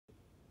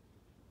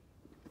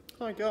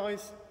Hi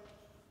guys,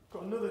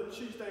 got another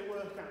Tuesday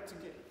workout to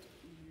get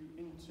you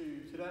into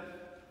today.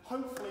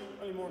 Hopefully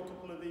only more a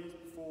couple of these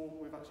before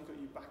we've actually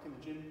got you back in the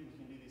gym and you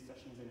can do these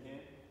sessions in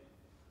here.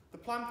 The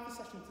plan for the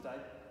session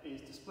today is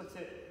to split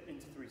it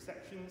into 3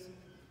 sections.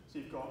 So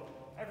you've got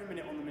every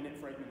minute on the minute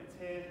for 8 minutes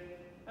here,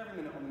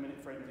 every minute on the minute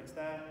for 8 minutes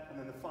there, and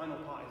then the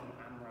final part is an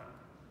AMRAP.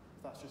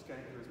 So that's just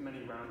going through as many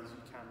rounds as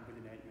you can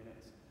within 8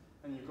 minutes.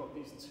 And you've got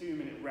these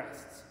 2-minute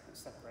rests that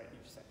separate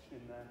each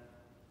section in there.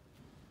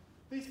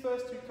 These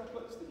first 2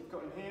 couplets that you've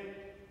got in here,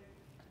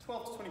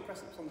 12 to 20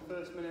 press-ups on the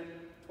first minute,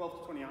 12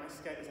 to 20 ice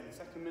skaters on the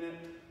second minute.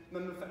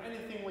 Remember, for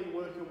anything where you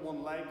work on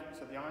one leg,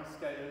 so the ice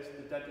skaters,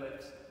 the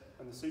deadlifts,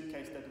 and the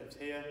suitcase deadlifts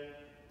here,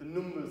 the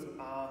numbers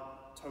are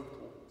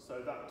total. So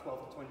that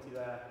 12 to 20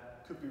 there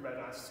could be read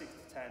as 6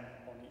 to 10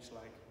 on each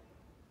leg.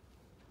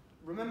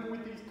 Remember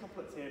with these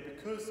couplets here,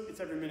 because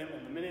it's every minute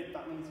on the minute,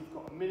 that means you've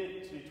got a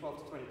minute to do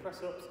 12 to 20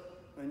 press-ups,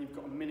 and then you've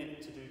got a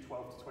minute to do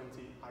 12 to 20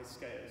 ice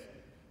skaters.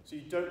 So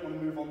you don't want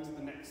to move on to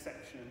the next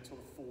section until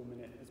the full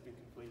minute has been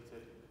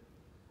completed.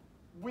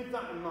 With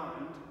that in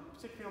mind,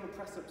 particularly on the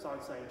press-ups,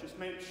 I'd say, just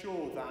make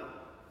sure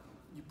that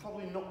you're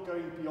probably not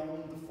going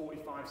beyond the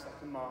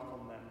 45-second mark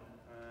on them.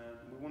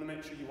 We want to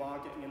make sure you are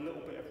getting a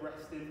little bit of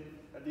rest in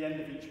at the end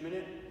of each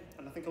minute,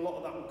 and I think a lot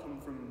of that will come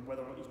from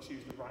whether or not you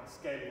choose the right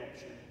scaling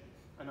option.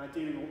 And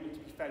ideally, we want you to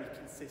be fairly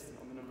consistent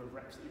on the number of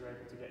reps that you're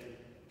able to get in.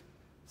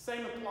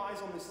 Same applies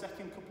on the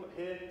second couplet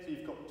here. So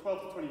you've got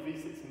 12 to 20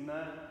 V6 in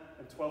there,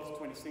 and 12 to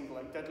 20 single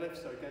leg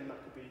deadlifts. So again,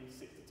 that could be 6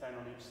 to 10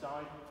 on each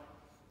side.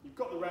 You've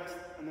got the rest,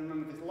 and then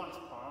remember this last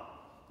part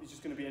is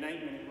just going to be an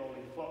 8-minute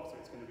rolling clock. So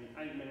it's going to be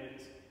 8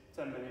 minutes,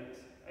 10 minutes,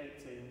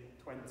 18,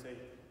 20.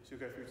 So you'll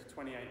go through to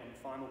 28 on the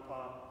final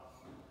part.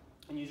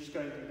 And you're just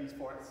going through these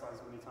 4 exercises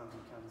as many times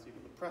as you can. So you've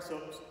got the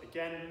press-ups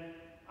again,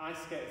 ice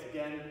skaters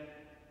again,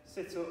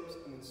 sit-ups,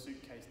 and then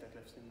suitcase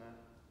deadlifts in there.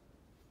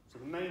 So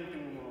the main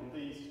thing we want on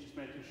these is just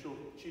making sure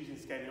choosing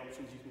scaling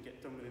options you can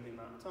get done within the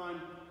amount of time,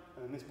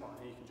 and then this part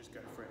here you can just go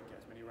for it and get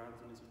as many rounds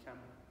in as you can.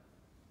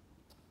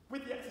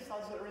 With the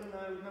exercises that are in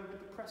there, remember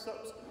with the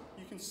press-ups,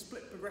 you can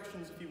split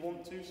progressions if you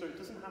want to, so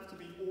it doesn't have to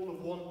be all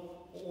of one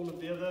or all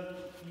of the other.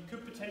 You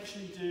could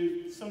potentially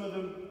do some of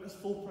them as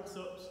full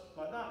press-ups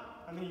like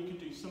that, and then you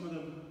could do some of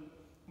them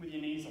with your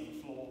knees on the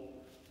floor,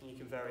 and you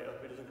can vary it up.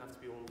 It doesn't have to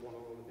be all of one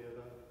or all of the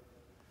other.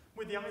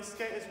 With the ice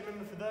skaters,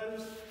 remember for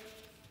those,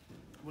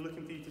 we're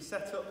looking for you to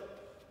set up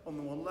on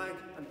the one leg,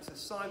 and it's a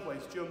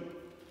sideways jump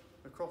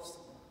across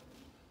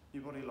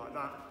your body like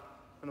that.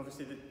 And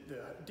obviously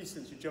the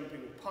distance you're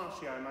jumping will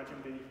partially, I imagine,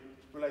 be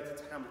related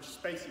to how much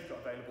space you've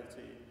got available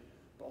to you,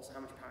 but also how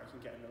much power you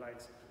can get in the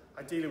legs.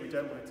 Ideally, we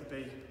don't want it to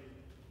be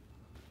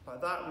like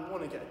that. We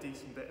want to get a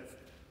decent bit of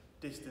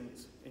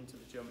distance into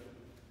the jump.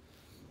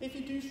 If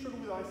you do struggle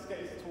with ice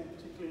skaters at all,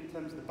 particularly in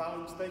terms of the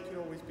balance, they can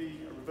always be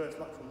a reverse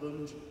lateral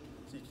lunge.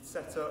 So you can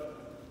set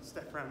up,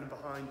 step around and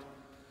behind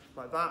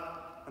like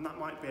that, and that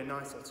might be a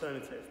nice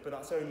alternative, but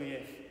that's only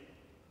if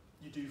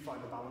you do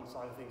find the balance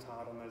side of things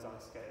hard on those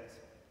ice skaters.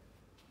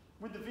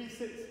 With the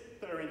V-sits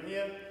that are in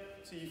here,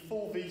 so you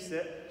full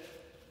V-sit,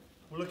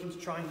 we're looking to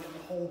try and get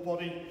the whole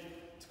body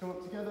to come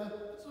up together.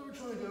 So we're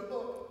trying to go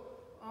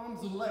up,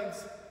 arms and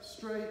legs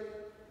straight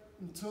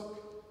and tuck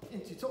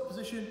into your top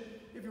position.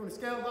 If you want to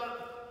scale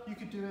that, you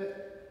could do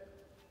it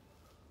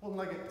one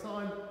leg at a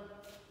time.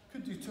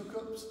 Could do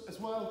tuck-ups as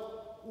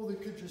well, or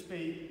they could just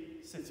be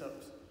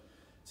sit-ups.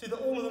 See that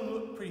all of them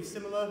look pretty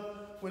similar.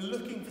 We're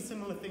looking for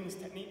similar things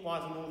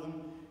technique-wise on all of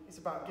them. It's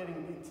about getting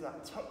into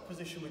that tuck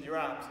position with your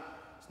abs.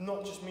 It's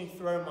not just me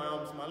throwing my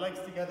arms and my legs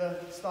together,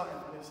 starting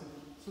like this and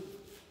sort of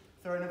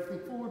throwing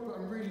everything forward, but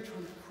I'm really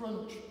trying to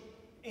crunch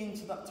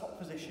into that top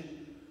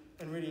position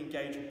and really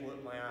engage and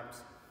work my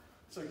abs.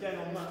 So again,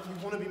 on that,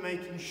 you want to be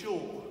making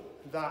sure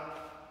that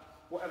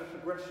whatever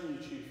progression you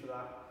choose for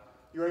that,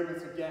 you're able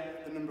to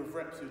get the number of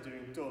reps you're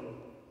doing done,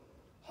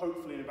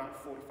 hopefully in about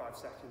 45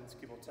 seconds,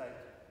 give or take.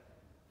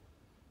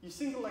 Your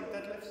single leg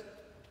deadlifts,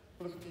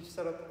 we're looking for you to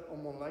set up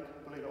on one leg,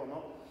 believe it or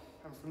not.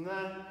 And from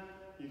there,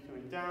 you're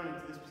coming down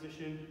into this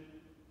position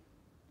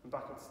and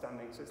back up to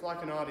standing. So it's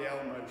like an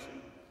RDL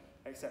motion,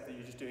 except that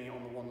you're just doing it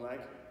on the one leg.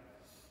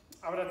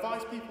 I would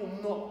advise people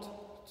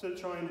not to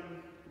try and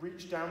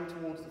reach down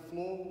towards the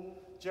floor.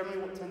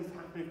 Generally what tends to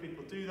happen if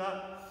people do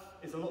that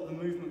is a lot of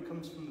the movement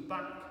comes from the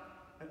back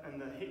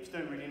and the hips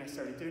don't really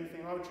necessarily do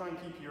anything. I would try and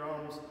keep your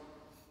arms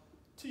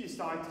to your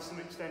side to some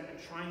extent and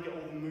try and get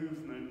all the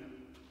movement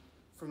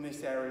from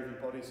this area of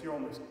your body, so you're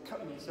almost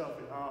cutting yourself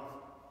in half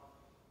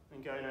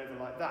and going over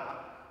like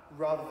that,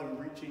 rather than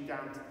reaching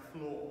down to the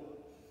floor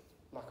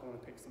like I want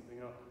to pick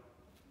something up.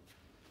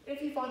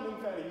 If you find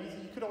them fairly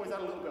easy, you could always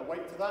add a little bit of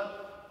weight to that.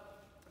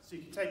 So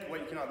you can take a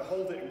weight, you can either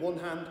hold it in one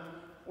hand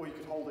or you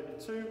could hold it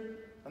in 2,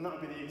 and that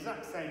would be the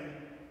exact same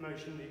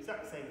motion, the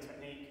exact same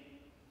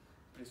technique,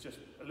 but it's just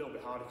a little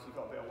bit harder because you've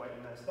got a bit of weight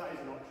in there, so that is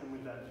an option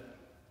with them.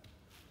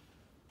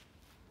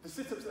 The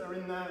sit-ups that are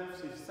in there,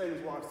 so it's the same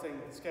as what I was saying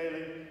with the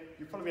scaling.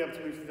 You'll probably be able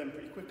to move through them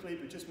pretty quickly,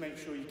 but just make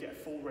sure you get a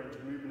full range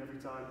of movement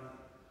every time.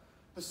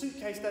 The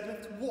suitcase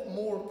deadlift, what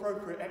more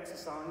appropriate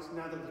exercise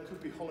now that there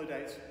could be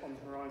holidays on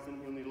the horizon?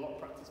 You'll need a lot of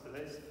practice for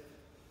this.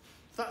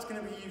 So that's going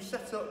to be you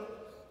set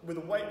up with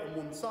a weight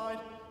on one side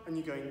and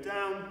you're going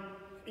down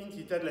into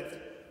your deadlift,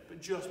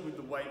 but just with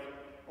the weight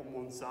on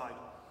one side.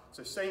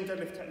 So same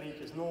deadlift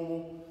technique as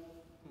normal.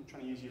 I'm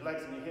trying to use your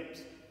legs and your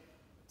hips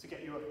to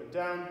get you up and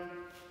down,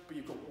 but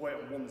you've got weight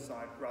on one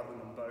side rather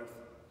than on both.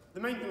 The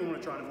main thing we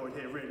want to try and avoid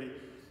here really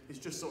is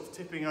just sort of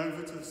tipping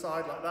over to the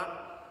side like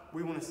that.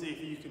 We want to see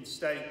if you can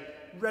stay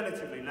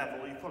relatively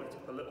level. You probably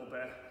tip a little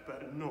bit,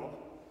 but not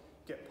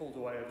get pulled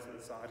away over to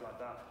the side like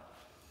that.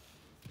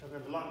 And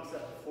remember, like I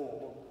said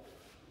before,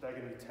 they're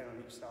going to be 10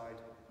 on each side.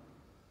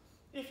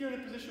 If you're in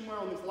a position where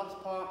on this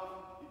last part,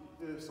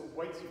 the sort of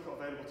weights you've got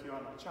available to you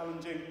aren't that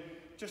challenging,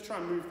 just try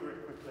and move through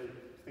it quickly.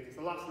 I think it's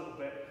the last little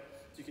bit,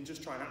 so you can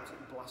just try and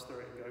absolutely blast through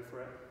it and go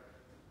for it.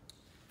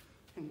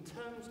 In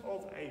terms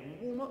of a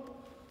warm-up,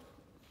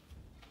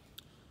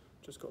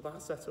 just got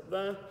that set up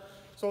there.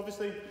 So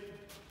obviously,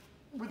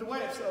 with the way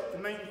it's set up, the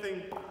main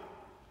thing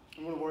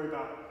I want to worry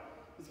about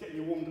is getting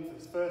you warmed up for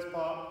this first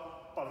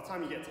part. By the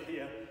time you get to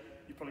here,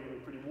 you're probably going to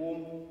be pretty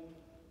warm.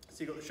 So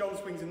you've got the shoulder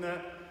swings in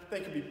there.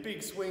 They could be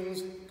big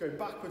swings, going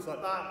backwards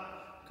like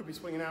that. Could be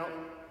swinging out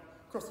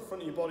across the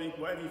front of your body,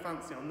 whatever you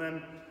fancy on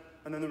them.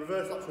 And then the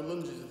reverse lateral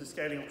lunges is the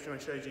scaling option I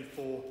showed you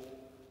for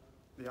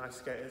the ice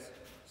skaters.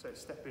 So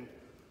it's stepping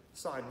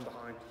side and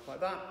behind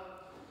like that.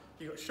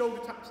 You've got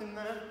shoulder taps in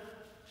there.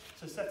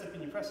 So set up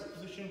in your press up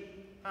position,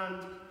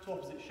 hand to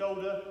opposite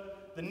shoulder.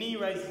 The knee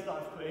raises that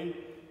I've put in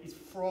is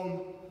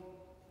from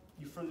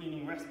your front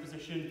leaning rest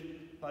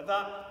position like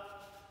that.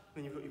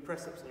 Then you've got your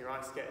press ups and your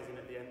ice skaters in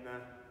at the end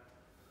there.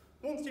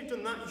 Once you've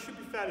done that, you should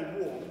be fairly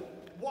warm.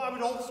 What I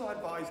would also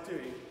advise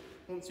doing,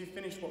 once you've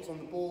finished what's on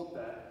the board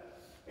there,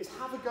 is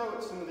have a go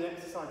at some of the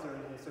exercises that are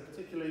in here, so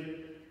particularly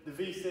the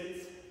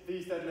V-sits,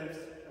 these deadlifts,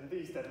 and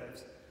these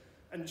deadlifts,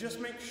 and just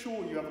make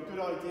sure you have a good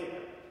idea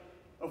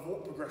of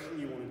what progression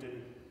you want to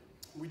do.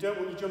 We don't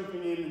want you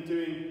jumping in and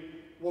doing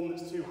one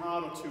that's too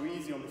hard or too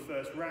easy on the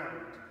first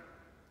round,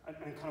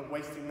 and kind of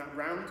wasting that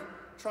round.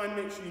 Try and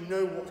make sure you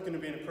know what's going to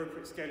be an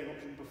appropriate scaling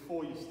option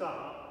before you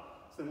start,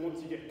 so then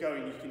once you get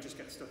going, you can just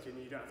get stuck in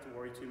and you don't have to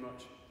worry too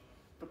much.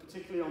 But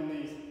particularly on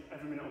these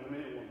every minute on the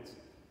minute ones,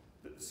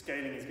 that the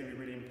scaling is going to be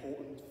really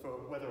important for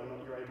whether or not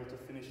you're able to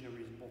finish in a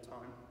reasonable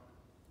time.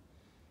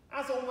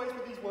 As always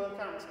with these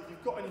workouts, if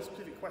you've got any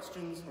specific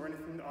questions or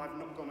anything that I've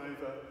not gone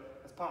over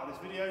as part of this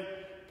video,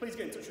 please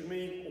get in touch with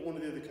me or one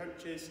of the other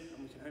coaches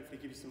and we can hopefully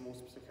give you some more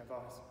specific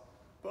advice.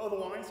 But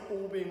otherwise,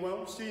 all being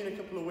well, see you in a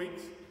couple of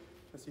weeks.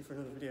 I'll see you for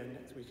another video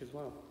next week as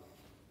well.